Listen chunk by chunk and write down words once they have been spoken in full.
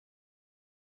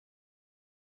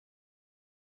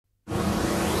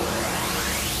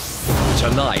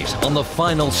Tonight, on the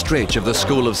final stretch of the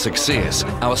School of Success,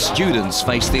 our students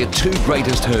face their two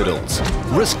greatest hurdles,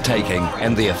 risk-taking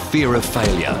and their fear of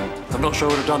failure. I'm not sure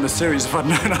I would have done this series if I'd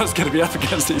known I was going to be up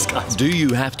against these guys. Do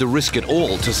you have to risk it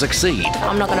all to succeed?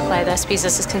 I'm not going to play this because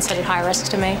this is considered high risk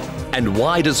to me. And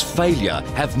why does failure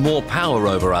have more power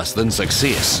over us than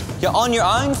success? You're on your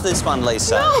own for this one,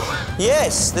 Lisa. No!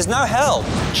 Yes, there's no help.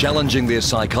 Challenging their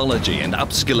psychology and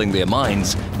upskilling their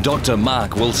minds, Dr.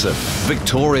 Mark Wilson,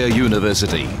 Victoria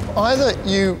University. Either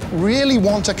you really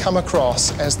want to come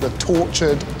across as the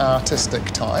tortured, artistic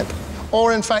type,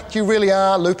 or in fact you really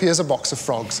are loopy as a box of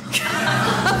frogs.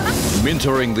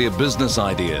 Mentoring their business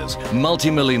ideas,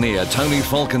 multimillionaire Tony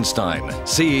Falkenstein,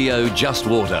 CEO Just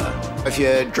Water. If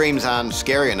your dreams aren't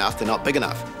scary enough, they're not big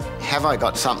enough. Have I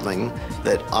got something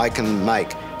that I can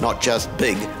make not just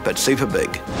big, but super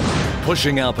big?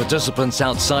 Pushing our participants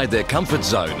outside their comfort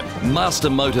zone, Master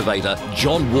Motivator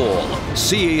John Wall,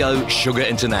 CEO Sugar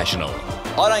International.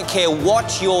 I don't care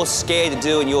what you're scared to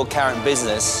do in your current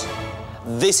business,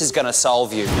 this is going to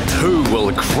solve you. Who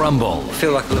will crumble? I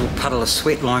feel like a little puddle of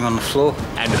sweat lying on the floor.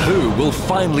 And who will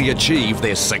finally achieve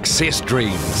their success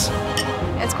dreams?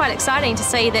 It's quite exciting to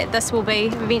see that this will be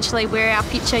eventually where our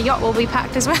future yacht will be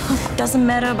parked as well. Doesn't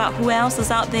matter about who else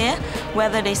is out there,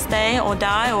 whether they stay or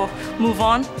die or move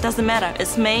on, doesn't matter.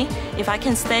 It's me. If I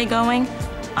can stay going,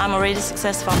 I'm already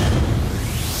successful.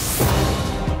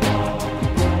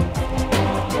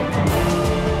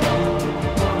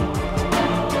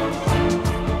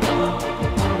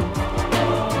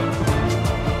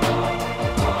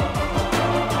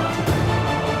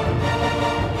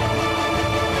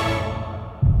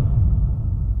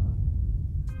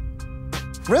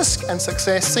 Risk and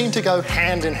success seem to go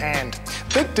hand in hand.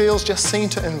 Big deals just seem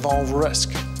to involve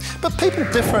risk. But people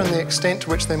differ in the extent to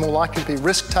which they're more likely to be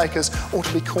risk takers or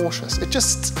to be cautious. It's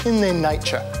just in their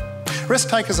nature. Risk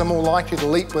takers are more likely to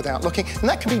leap without looking, and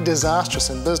that can be disastrous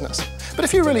in business. But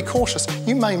if you're really cautious,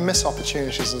 you may miss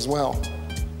opportunities as well.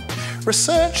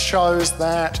 Research shows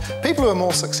that people who are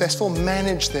more successful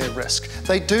manage their risk.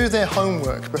 They do their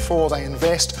homework before they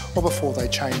invest or before they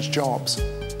change jobs.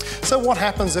 So what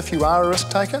happens if you are a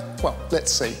risk taker? Well,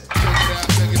 let's see.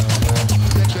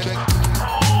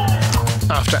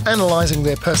 After analysing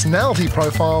their personality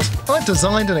profiles, I've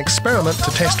designed an experiment to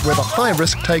test whether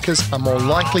high-risk takers are more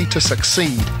likely to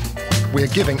succeed. We're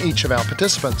giving each of our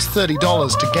participants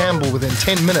 $30 to gamble within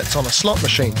 10 minutes on a slot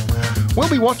machine. We'll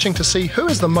be watching to see who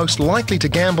is the most likely to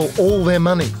gamble all their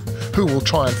money, who will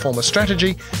try and form a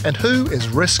strategy, and who is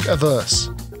risk-averse.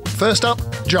 First up,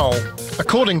 Joel.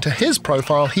 According to his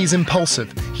profile, he's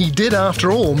impulsive. He did,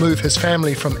 after all, move his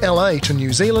family from LA to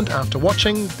New Zealand after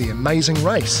watching the amazing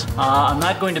race. I'm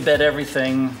not going to bet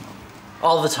everything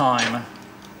all the time.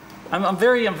 I'm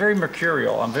very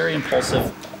mercurial. I'm very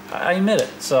impulsive. I admit it.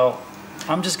 So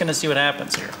I'm just going to see what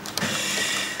happens here.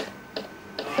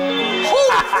 Holy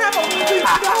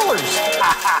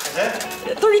crap!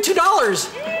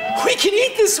 $32. We can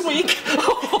eat this week.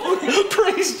 Oh,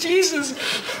 praise Jesus.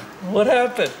 What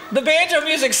happened? The banjo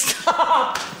music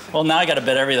stopped. Well, now I got to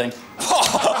bet everything.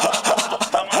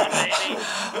 Come on, baby.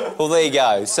 Well, there you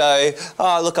go. So,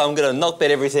 look, I'm going to not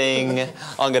bet everything.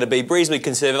 I'm going to be reasonably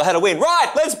conservative. I had a win.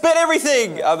 Right, let's bet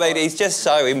everything. I mean, he's just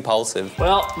so impulsive.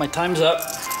 Well, my time's up.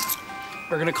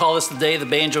 We're going to call this the day the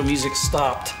banjo music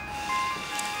stopped.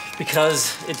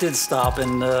 Because it did stop,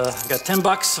 and I got 10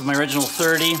 bucks of my original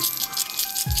 30.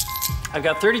 I've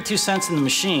got 32 cents in the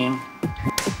machine.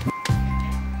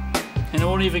 And it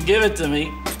won't even give it to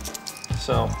me.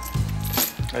 So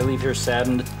I leave here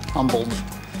saddened, humbled.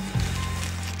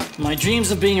 My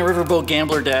dreams of being a riverboat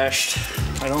gambler dashed.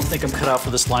 I don't think I'm cut out for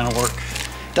this line of work.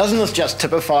 Doesn't this just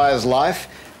typify his life?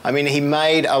 I mean, he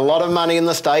made a lot of money in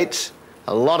the States,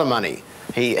 a lot of money.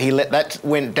 He let that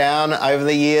went down over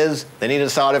the years. Then he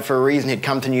decided for a reason he'd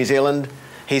come to New Zealand.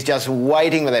 He's just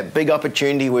waiting for that big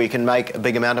opportunity where he can make a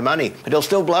big amount of money, but he'll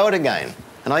still blow it again.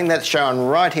 And I think that's shown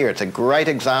right here. It's a great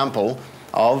example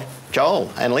of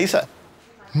Joel and Lisa.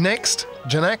 Next,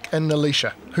 Janak and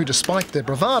Nalisha, who despite their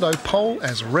bravado poll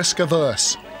as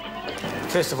risk-averse.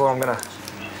 First of all, I'm going to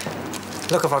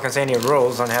look if I can see any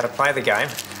rules on how to play the game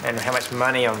and how much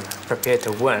money I'm prepared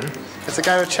to win. It's a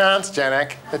game of chance,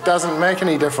 Janak. It doesn't make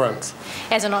any difference.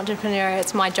 As an entrepreneur,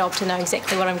 it's my job to know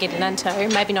exactly what I'm getting into.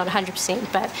 Maybe not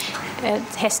 100%, but it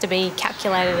has to be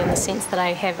calculated in the sense that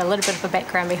I have a little bit of a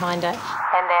background behind it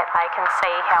and that I can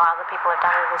see how other people have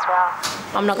done it as well.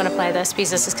 I'm not going to play this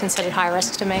because this is considered high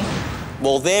risk to me.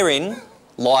 Well, therein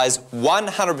lies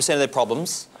 100% of their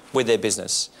problems with their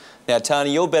business. Now,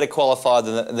 Tony, you're better qualified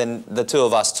than the two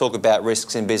of us to talk about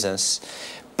risks in business.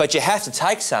 but you have to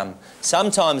take some.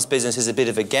 Sometimes business is a bit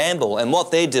of a gamble, and what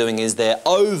they're doing is they're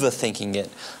overthinking it,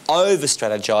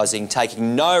 over-strategising,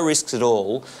 taking no risks at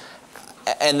all,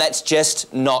 and that's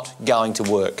just not going to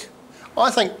work.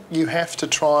 I think you have to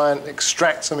try and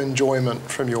extract some enjoyment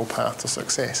from your path to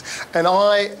success. And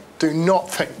I do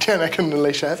not think Janek and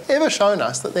Nalisha have ever shown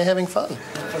us that they're having fun.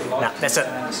 No, that's it.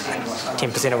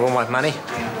 10% of all my money.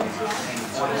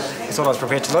 That's all I was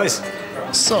prepared to lose.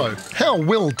 So, how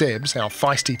will Debs, our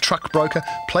feisty truck broker,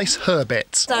 place her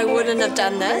bets? I wouldn't have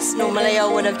done this. Normally I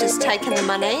would have just taken the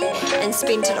money and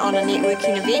spent it on a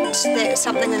networking event. That's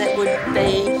something that would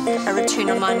be a return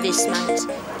on my investment.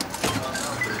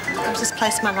 I've just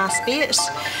placed my last bet,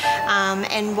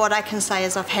 and what I can say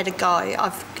is I've had a go.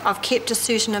 I've kept a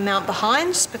certain amount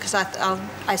behind because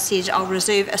I said I'll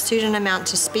reserve a certain amount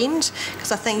to spend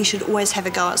because I think you should always have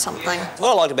a go at something.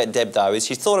 What I like about Deb though is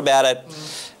she thought about it.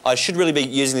 I should really be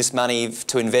using this money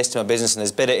to invest in my business, and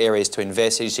there's better areas to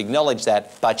invest. She acknowledged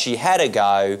that, but she had a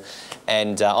go,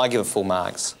 and I give her full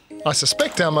marks. I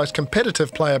suspect our most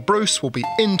competitive player, Bruce, will be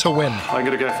in to win. I'm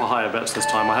going to go for higher bets this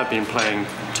time. I have been playing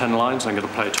 10 lines. I'm going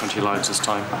to play 20 lines this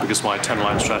time because my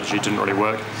 10-line strategy didn't really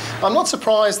work. I'm not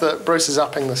surprised that Bruce is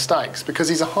upping the stakes because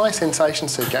he's a high sensation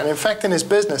seeker, and in fact in his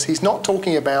business he's not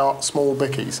talking about small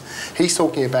bickies, he's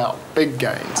talking about big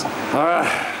gains. All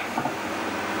right.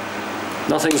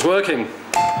 Nothing's working.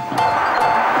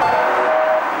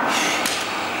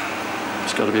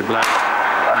 It's got to be black.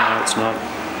 No, it's not.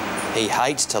 He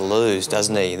hates to lose,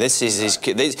 doesn't he? This is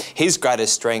his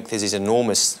greatest strength is his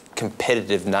enormous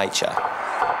competitive nature.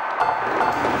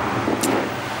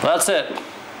 That's it.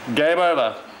 Game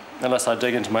over. Unless I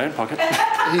dig into my own pocket.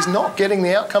 He's not getting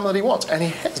the outcome that he wants, and he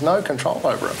has no control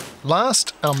over it.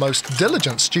 Last, our most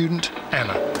diligent student,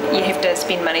 Anna. You have to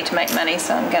spend money to make money,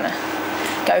 so I'm going to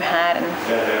go hard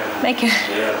and make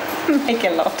a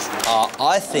lot.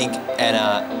 I think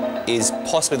Anna is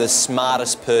possibly the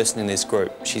smartest person in this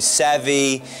group. She's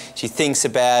savvy, she thinks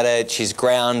about it, she's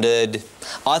grounded.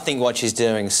 I think what she's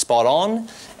doing is spot on,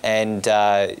 and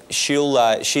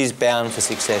she's bound for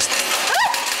success.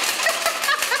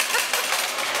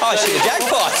 Oh, she hit a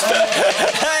jackpot!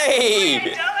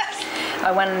 Hey!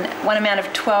 I won one amount of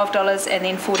 $12 and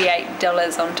then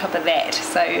 $48 on top of that.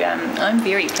 So I'm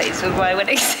very pleased with my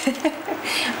winnings.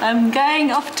 I'm going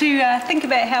off to think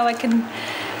about how I can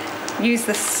use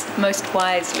this most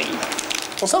wisely.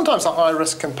 Well, sometimes a high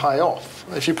risk can pay off.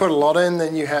 If you put a lot in,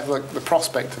 then you have the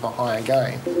prospect of a higher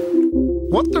gain.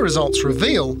 What the results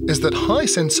reveal is that high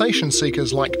sensation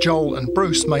seekers like Joel and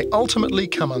Bruce may ultimately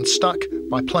come unstuck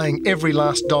by playing every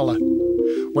last dollar.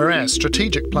 Whereas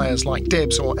strategic players like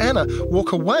Debs or Anna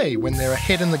walk away when they're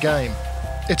ahead in the game.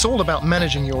 It's all about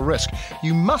managing your risk.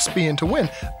 You must be in to win,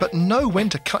 but know when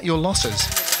to cut your losses.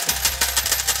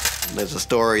 There's a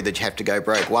story that you have to go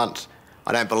broke once.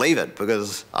 I don't believe it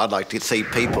because I'd like to see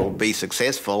people be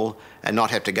successful and not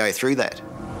have to go through that.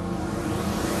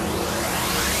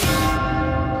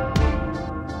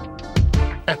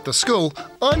 At the school,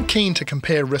 I'm keen to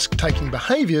compare risk-taking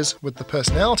behaviours with the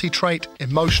personality trait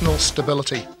emotional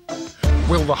stability.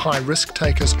 Will the high risk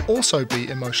takers also be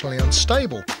emotionally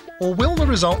unstable, or will the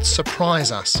results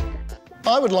surprise us?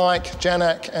 I would like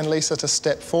Janek and Lisa to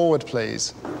step forward,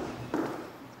 please.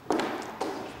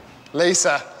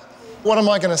 Lisa, what am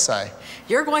I going to say?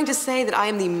 You're going to say that I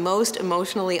am the most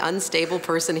emotionally unstable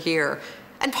person here,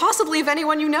 and possibly of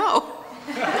anyone you know.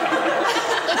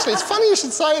 Actually, it's funny you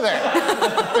should say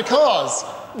that, because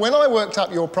when I worked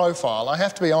up your profile, I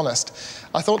have to be honest,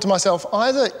 I thought to myself,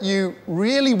 either you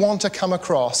really want to come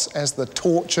across as the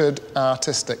tortured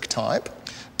artistic type,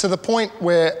 to the point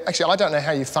where, actually, I don't know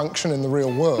how you function in the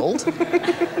real world,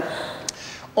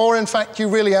 or in fact, you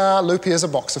really are loopy as a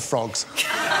box of frogs.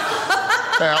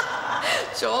 Now,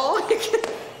 Joel,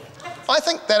 I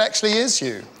think that actually is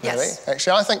you, really. Yes.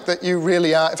 Actually, I think that you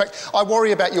really are. In fact, I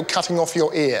worry about you cutting off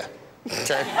your ear.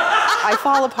 I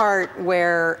fall apart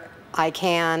where I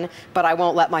can, but I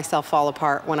won't let myself fall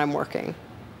apart when I'm working.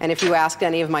 And if you asked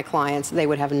any of my clients, they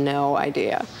would have no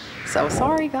idea. So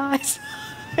sorry, guys.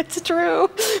 It's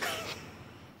true.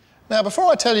 Now, before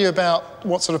I tell you about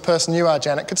what sort of person you are,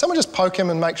 Janet, could someone just poke him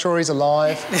and make sure he's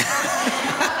alive?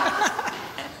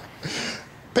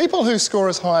 People who score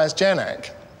as high as Janek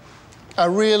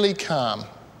are really calm.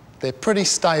 They're pretty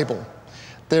stable.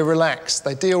 They're relaxed.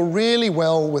 They deal really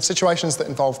well with situations that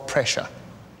involve pressure.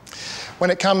 When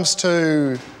it comes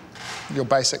to your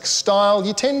basic style,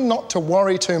 you tend not to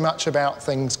worry too much about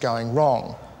things going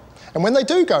wrong. And when they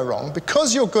do go wrong,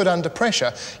 because you're good under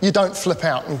pressure, you don't flip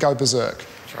out and go berserk.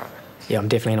 That's right. Yeah, I'm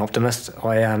definitely an optimist.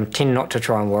 I tend not to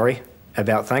try and worry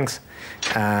about things.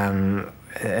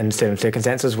 in certain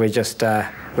circumstances, we just,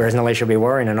 whereas Nalisha would be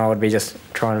worrying and I would be just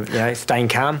trying to, staying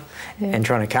calm and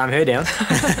trying to calm her down.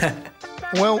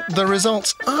 Well, the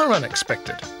results are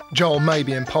unexpected. Joel may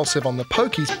be impulsive on the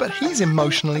pokies, but he's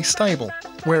emotionally stable,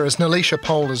 whereas Nalisha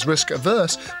Pole is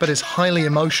risk-averse, but is highly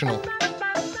emotional.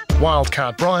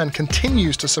 Wildcard Brian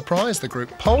continues to surprise the group,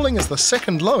 polling as the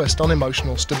second lowest on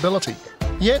emotional stability.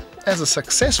 Yet, as a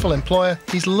successful employer,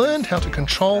 he's learned how to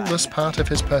control this part of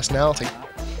his personality.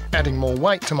 Adding more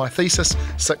weight to my thesis,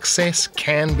 success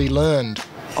can be learned.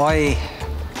 I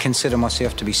consider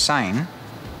myself to be sane,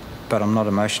 but I'm not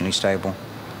emotionally stable.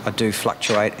 I do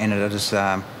fluctuate, and it is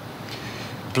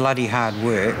bloody hard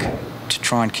work to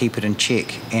try and keep it in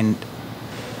check. And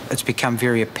it's become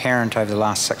very apparent over the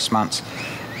last 6 months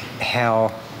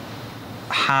how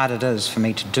hard it is for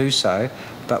me to do so,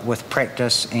 but with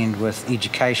practice and with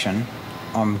education,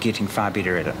 I'm getting far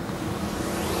better at it.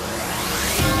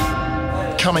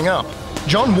 Coming up,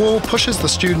 John Wall pushes the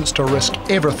students to risk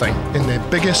everything in their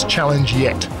biggest challenge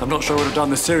yet. I'm not sure I would have done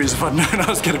this series if I'd known I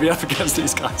was going to be up against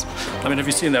these guys. I mean, have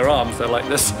you seen their arms? They're like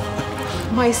this.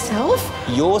 Myself?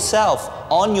 Yourself,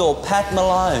 on your Pat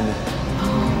Malone.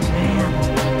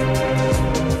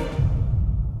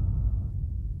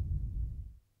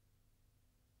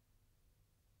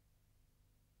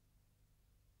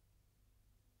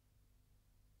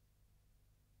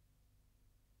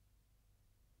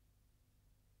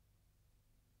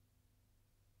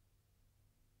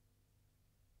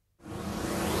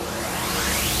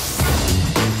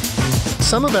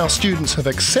 Some of our students have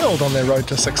excelled on their road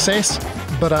to success,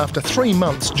 but after 3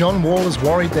 months, John Wall is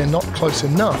worried they're not close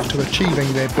enough to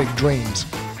achieving their big dreams.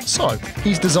 So,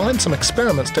 he's designed some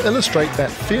experiments to illustrate that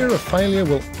fear of failure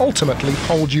will ultimately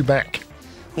hold you back.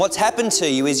 What's happened to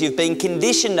you is you've been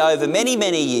conditioned over many,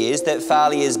 many years that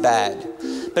failure is bad.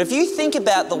 But if you think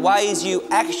about the ways you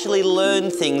actually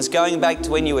learn things going back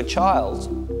to when you were a child,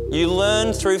 you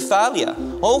learn through failure.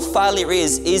 All failure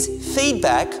is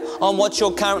feedback on what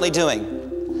you're currently doing.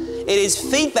 It is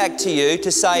feedback to you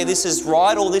to say this is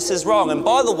right or this is wrong. And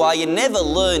by the way, you never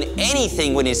learn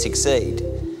anything when you succeed.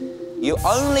 You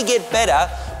only get better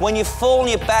when you fall on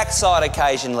your backside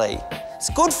occasionally.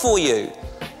 It's good for you.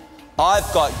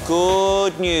 I've got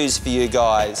good news for you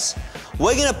guys.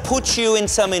 We're going to put you in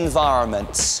some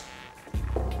environments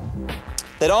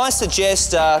that I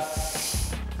suggest are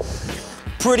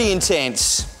pretty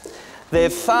intense.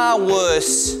 They're far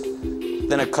worse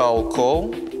than a cold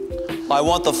call. I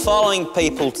want the following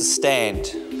people to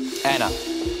stand. Anna,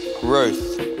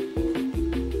 Ruth,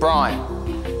 Brian.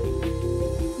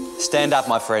 Stand up,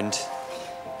 my friend.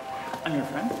 I'm your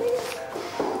friend.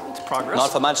 It's progress.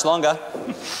 Not for much longer.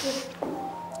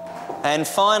 And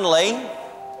finally,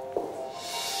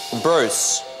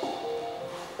 Bruce.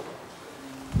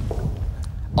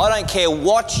 I don't care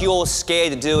what you're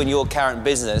scared to do in your current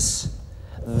business,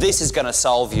 this is going to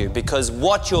solve you, because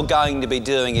what you're going to be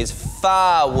doing is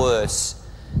far worse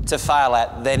to fail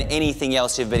at than anything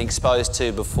else you've been exposed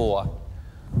to before.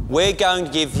 We're going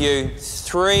to give you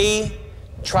 3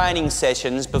 training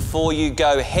sessions before you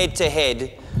go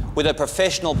head-to-head with a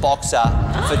professional boxer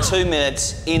for 2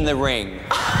 minutes in the ring.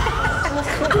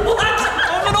 What?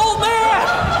 I'm an old man!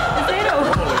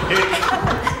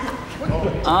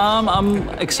 I'm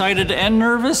excited and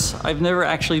nervous. I've never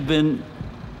actually been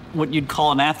what you'd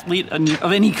call an athlete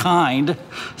of any kind,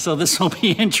 so this will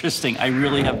be interesting. I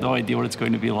really have no idea what it's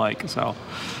going to be like, so,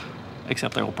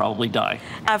 except I will probably die.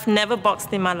 I've never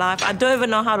boxed in my life. I don't even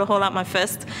know how to hold up my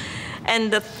fist.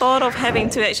 And the thought of having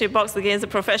to actually box against a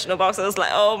professional boxer is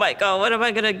like, oh my God, what am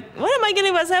I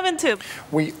getting myself into?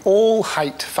 We all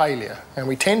hate failure, and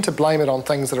we tend to blame it on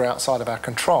things that are outside of our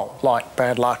control, like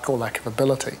bad luck or lack of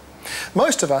ability.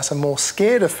 Most of us are more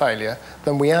scared of failure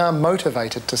than we are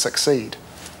motivated to succeed.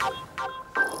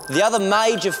 The other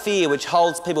major fear which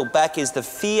holds people back is the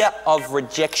fear of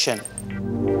rejection.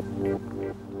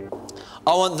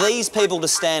 I want these people to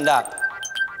stand up.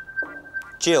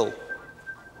 Jill,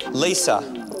 Lisa,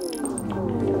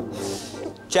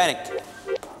 Janik,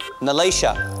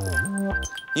 Nalisha.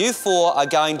 You 4 are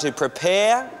going to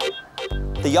prepare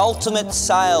the ultimate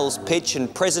sales pitch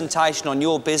and presentation on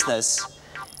your business,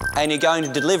 and you're going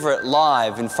to deliver it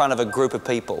live in front of a group of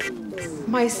people.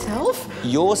 Myself?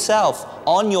 Yourself,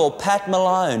 on your Pat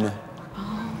Malone.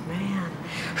 Oh, man.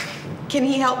 Can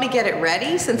he help me get it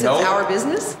ready since No. it's our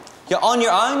business? You're on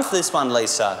your own for this one,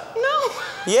 Lisa. No.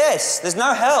 Yes, there's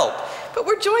no help. But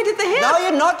we're joined at the hip. No,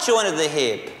 you're not joined at the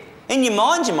hip. In your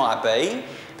mind you might be,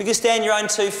 but you stand your own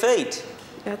 2 feet.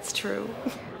 That's true.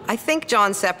 I think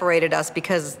John separated us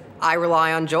because I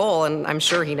rely on Joel, and I'm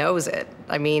sure he knows it.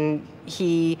 I mean,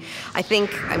 I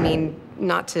think, I mean,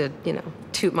 not to,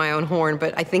 toot my own horn,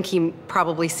 but I think he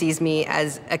probably sees me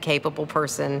as a capable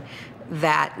person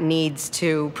that needs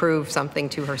to prove something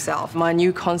to herself. My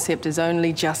new concept has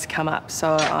only just come up,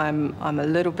 so I'm a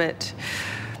little bit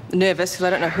nervous because I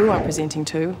don't know who I'm presenting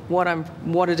to,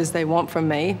 what it is they want from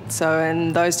me. So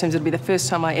in those terms, it'll be the first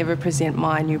time I ever present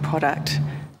my new product.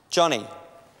 Johnny,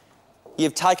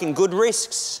 you've taken good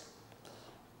risks.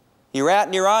 You're out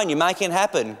on your own, you're making it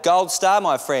happen. Gold star,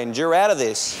 my friend, you're out of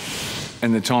this.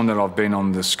 In the time that I've been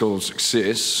on the School of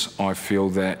Success, I feel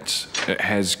that it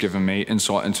has given me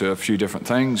insight into a few different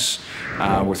things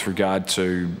with regard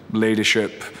to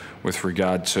leadership, with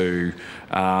regard to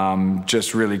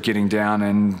just really getting down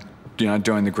and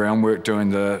doing the groundwork,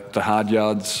 doing the hard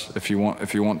yards if you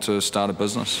want to start a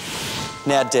business.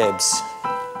 Now, Debs,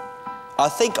 I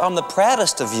think I'm the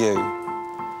proudest of you.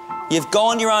 You've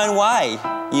gone your own way.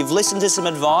 You've listened to some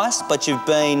advice, but you've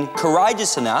been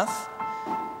courageous enough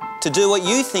to do what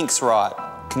you think's right.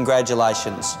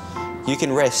 Congratulations. You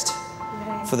can rest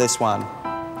for this one.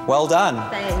 Well done.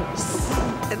 Thanks.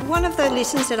 One of the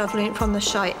lessons that I've learnt from the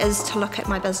show is to look at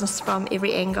my business from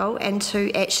every angle and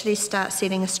to actually start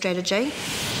setting a strategy.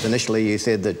 Initially you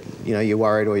said that you're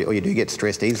worried or you do get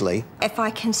stressed easily. If I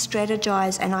can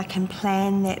strategise and I can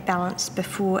plan that balance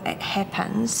before it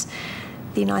happens,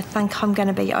 then I think I'm going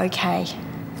to be okay.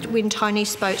 When Tony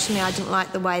spoke to me, I didn't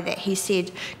like the way that he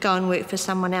said, go and work for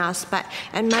someone else, but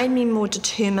it made me more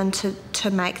determined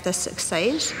to make this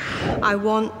succeed. I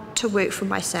want to work for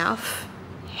myself.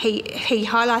 He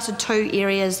highlighted two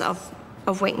areas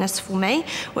of weakness for me,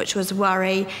 which was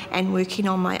worry and working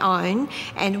on my own.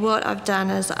 And what I've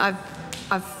done is I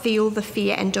feel the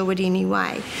fear and do it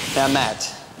anyway. Now,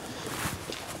 Matt,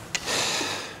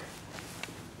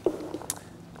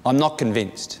 I'm not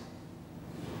convinced.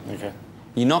 Okay.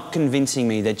 You're not convincing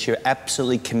me that you're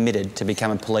absolutely committed to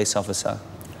become a police officer.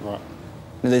 Right.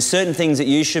 Now, there's certain things that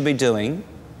you should be doing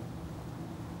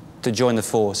to join the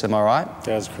force, am I right?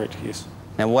 That is correct, yes.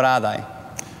 Now, what are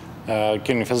they?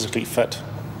 Getting physically fit,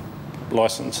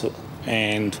 licence,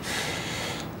 and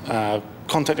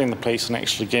contacting the police and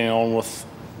actually getting on with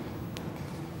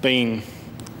being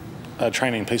a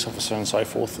training police officer and so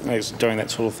forth, and doing that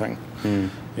sort of thing. Mm.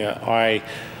 Yeah, I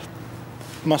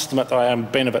must admit that I am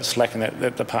being a bit slack in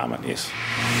that department, yes.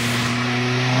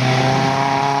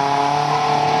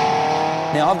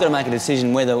 Now, I've got to make a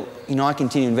decision whether, I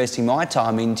continue investing my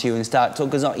time into you and start talking,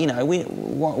 because,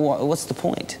 what's the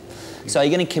point? So are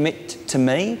you going to commit to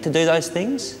me to do those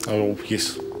things? Oh,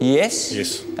 yes. Yes?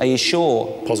 Yes. Are you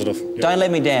sure? Positive. Yep. Don't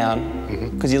let me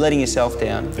down, because you're letting yourself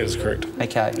down. That is correct.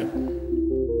 Okay.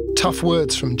 Yep. Tough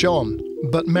words from John,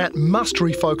 but Matt must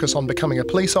refocus on becoming a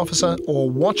police officer or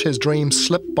watch his dreams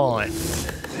slip by.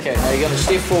 Okay, now you're going to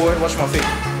step forward, watch my feet.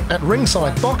 At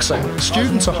Ringside Boxing,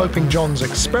 students are hoping John's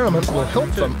experiment will help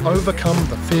them overcome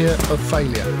the fear of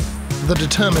failure. The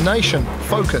determination,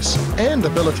 focus, and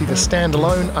ability to stand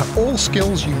alone are all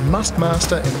skills you must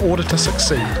master in order to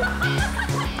succeed.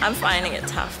 I'm finding it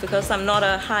tough because I'm not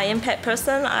a high-impact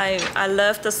person. I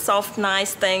love the soft,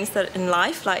 nice things that in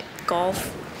life, like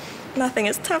golf. Nothing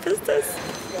as tough as this.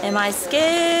 Am I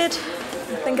scared?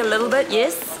 I think a little bit,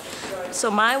 yes. So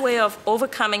my way of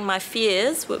overcoming my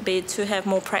fears would be to have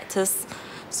more practice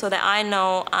so that I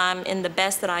know I'm in the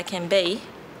best that I can be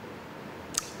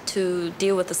to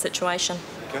deal with the situation.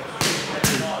 Okay.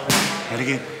 And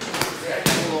again.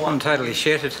 I'm totally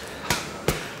shattered.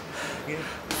 I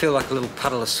feel like a little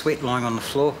puddle of sweat lying on the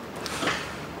floor.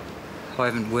 I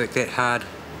haven't worked that hard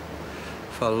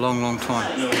for a long, long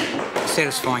time. It's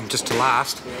satisfying just to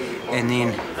last, and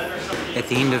then at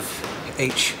the end of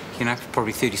each,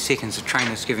 probably 30 seconds, the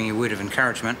trainer's giving you a word of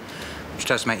encouragement, which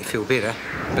does make you feel better,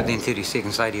 but then 30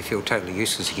 seconds later you feel totally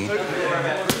useless again.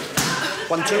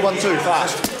 1, 2, 1, 2,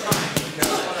 fast.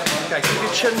 Okay, keep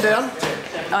your chin down.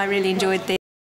 I really enjoyed that.